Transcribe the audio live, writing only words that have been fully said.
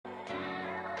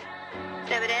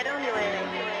Febrero 9.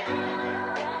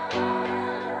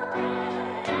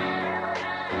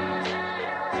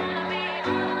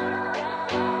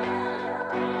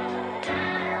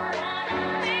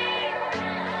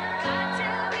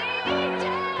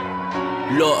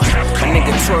 Look, my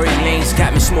nigga Tory Lanez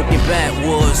got me smoking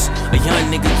backwoods. A young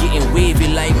nigga getting wavy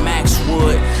like Max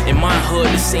Wood. In my hood,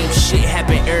 the same shit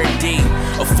happen every day.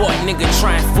 A fuck nigga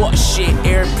trying fuck shit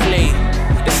airplay.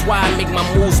 That's why I make my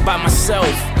moves by myself,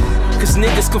 cause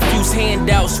niggas confuse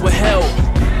handouts with help.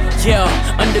 Yeah,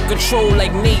 under control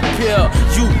like Napier,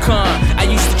 Yukon. I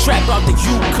used to trap out the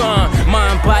Yukon.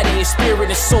 Mind, body, and spirit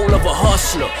and soul of a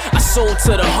hustler. I sold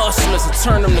to the hustlers and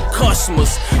turned them to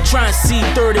customers. Try and see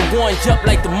 31 up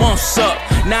like the months up.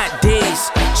 Not days,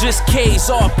 just K's,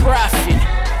 all profit.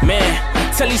 Man,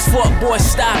 tell these fuck boys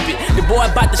stop it. The boy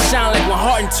about to shine like when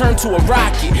Harden turned to a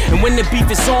rocket. And when the beef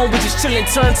is on, we just chillin',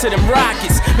 turn to them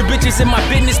rockets. The bitches in my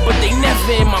business, but they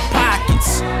never in my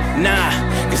pockets. Nah,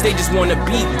 cause they just wanna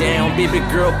beat down. Baby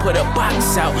girl put a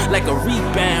box out like a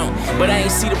rebound, but I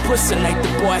ain't see the pussy like the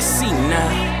boy I see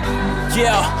now.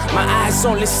 Yeah, my eyes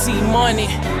only see money,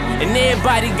 and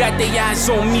everybody got their eyes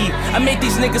on me. I make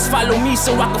these niggas follow me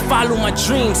so I can follow my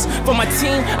dreams. For my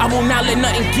team, I will not let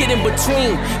nothing get in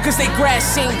between, cause they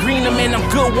grass ain't greener, man, I'm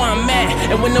good where I'm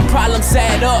at. And when the problems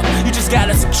add up, you just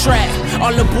gotta subtract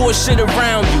all the bullshit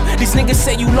around you. These niggas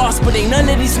say you lost, but ain't none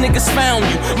of these niggas found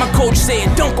you. My coach said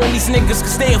dunk on these niggas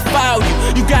cause they'll foul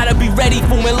you. You gotta be ready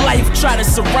for when life try to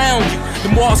surround you.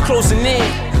 The walls closing in,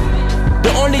 the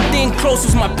only thing close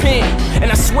was my pen. And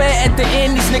I swear at the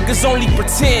end these niggas only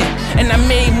pretend. And I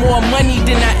made more money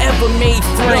than I ever made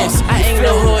friends. I ain't a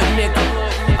hood nigga,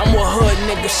 I'm what hood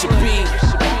nigga should be.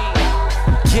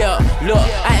 Yeah, look,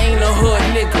 I ain't a hood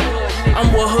nigga,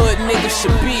 I'm what hood nigga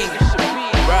should be.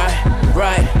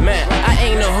 Right, man, I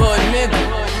ain't a hood nigga,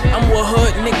 I'm what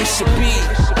hood nigga should be.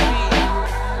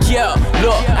 Yeah,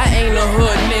 look, I ain't a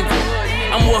hood nigga,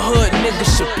 I'm what hood nigga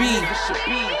should be.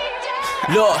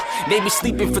 Look, they be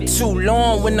sleeping for too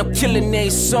long when I'm killing their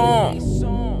song.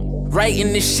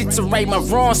 Writing this shit to right my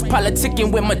wrongs,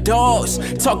 politicking with my dogs.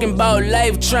 Talking about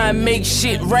life, trying to make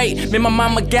shit right. Man, my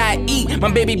mama gotta eat, my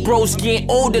baby bro's getting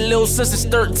older, little sister's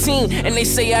 13. And they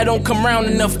say I don't come round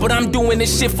enough, but I'm doing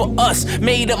this shit for us.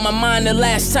 Made up my mind the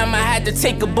last time I had to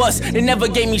take a bus. They never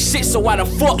gave me shit, so why the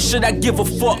fuck should I give a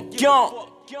fuck? Young.